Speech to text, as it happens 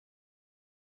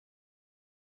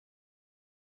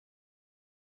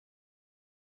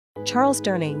Charles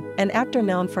Durning, an actor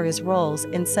known for his roles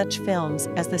in such films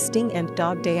as The Sting and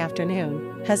Dog Day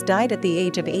Afternoon, has died at the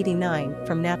age of 89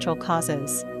 from natural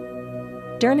causes.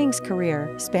 Durning's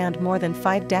career spanned more than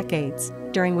 5 decades,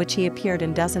 during which he appeared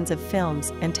in dozens of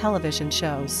films and television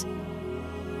shows.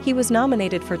 He was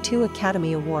nominated for 2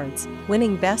 Academy Awards,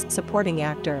 winning Best Supporting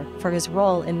Actor for his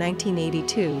role in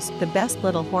 1982's The Best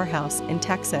Little Whorehouse in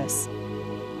Texas.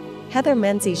 Heather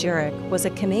Menzies-Urich was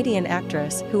a Canadian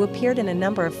actress who appeared in a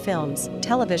number of films,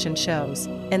 television shows,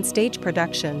 and stage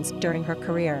productions during her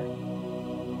career.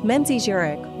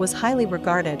 Menzies-Urich was highly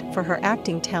regarded for her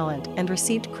acting talent and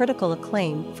received critical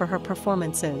acclaim for her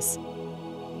performances.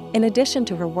 In addition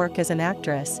to her work as an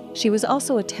actress, she was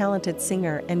also a talented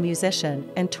singer and musician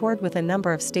and toured with a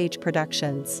number of stage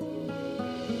productions.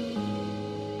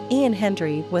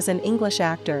 Hendry was an English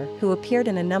actor who appeared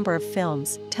in a number of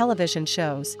films, television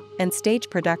shows, and stage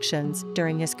productions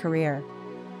during his career.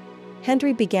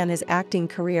 Hendry began his acting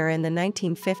career in the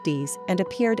 1950s and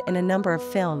appeared in a number of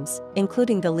films,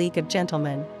 including The League of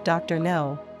Gentlemen, Dr.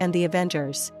 No, and The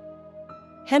Avengers.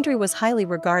 Hendry was highly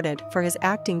regarded for his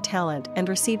acting talent and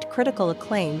received critical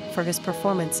acclaim for his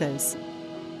performances.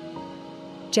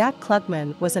 Jack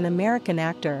Klugman was an American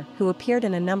actor who appeared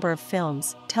in a number of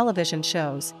films, television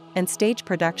shows, and stage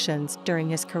productions during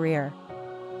his career.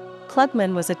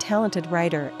 Klugman was a talented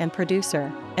writer and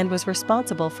producer, and was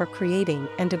responsible for creating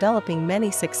and developing many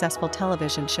successful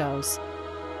television shows.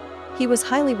 He was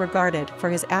highly regarded for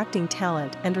his acting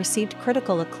talent and received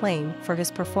critical acclaim for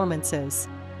his performances.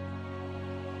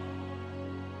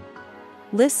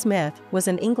 Liz Smith was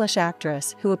an English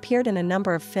actress who appeared in a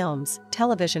number of films,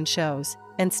 television shows,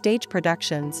 and stage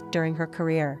productions during her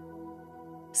career.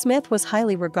 Smith was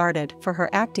highly regarded for her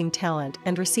acting talent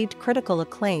and received critical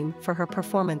acclaim for her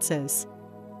performances.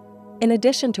 In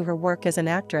addition to her work as an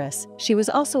actress, she was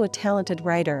also a talented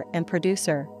writer and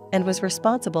producer, and was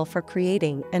responsible for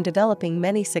creating and developing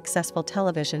many successful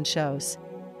television shows.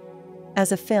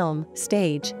 As a film,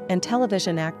 stage, and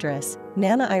television actress,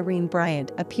 Nana Irene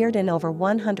Bryant appeared in over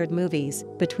 100 movies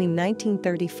between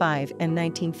 1935 and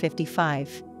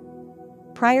 1955.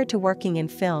 Prior to working in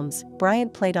films,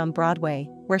 Bryant played on Broadway,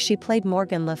 where she played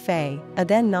Morgan Le Fay, a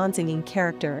then non-singing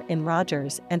character in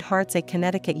Rodgers and Hart's A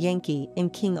Connecticut Yankee in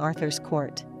King Arthur's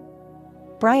Court.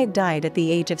 Bryant died at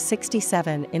the age of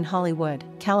 67 in Hollywood,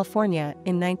 California,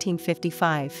 in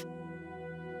 1955.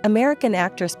 American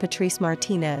actress Patrice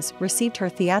Martinez received her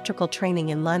theatrical training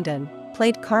in London,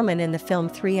 played Carmen in the film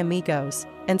Three Amigos,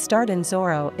 and starred in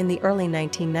Zorro in the early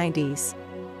 1990s.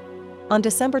 On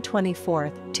December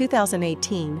 24,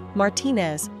 2018,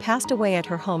 Martinez passed away at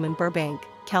her home in Burbank,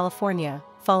 California,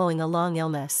 following a long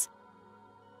illness.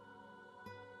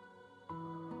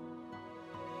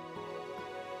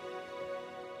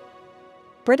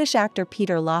 British actor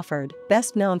Peter Lawford,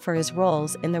 best known for his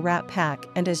roles in The Rat Pack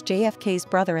and as JFK's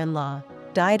brother-in-law,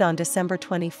 died on December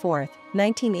 24,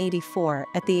 1984,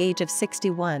 at the age of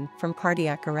 61 from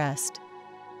cardiac arrest.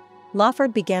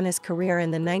 Lawford began his career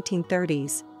in the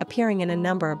 1930s, appearing in a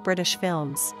number of British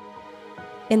films.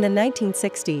 In the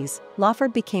 1960s,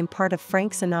 Lawford became part of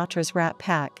Frank Sinatra's Rat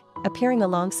Pack, appearing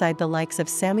alongside the likes of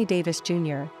Sammy Davis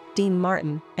Jr., Dean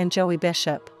Martin, and Joey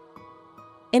Bishop.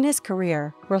 In his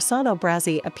career, Rossano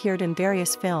Brazzi appeared in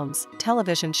various films,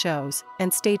 television shows,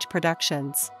 and stage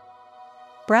productions.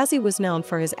 Brazzi was known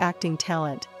for his acting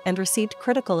talent, and received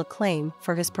critical acclaim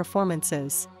for his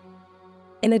performances.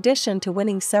 In addition to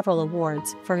winning several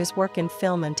awards for his work in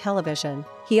film and television,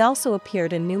 he also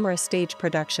appeared in numerous stage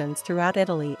productions throughout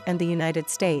Italy and the United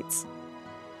States.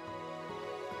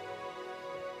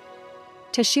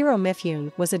 Toshirô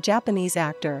Mifune was a Japanese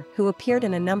actor who appeared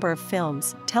in a number of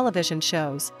films, television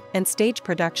shows, and stage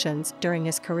productions during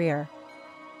his career.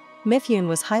 Mifune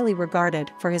was highly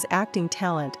regarded for his acting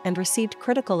talent and received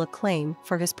critical acclaim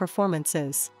for his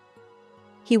performances.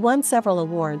 He won several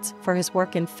awards for his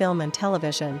work in film and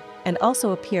television, and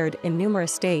also appeared in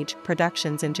numerous stage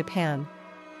productions in Japan.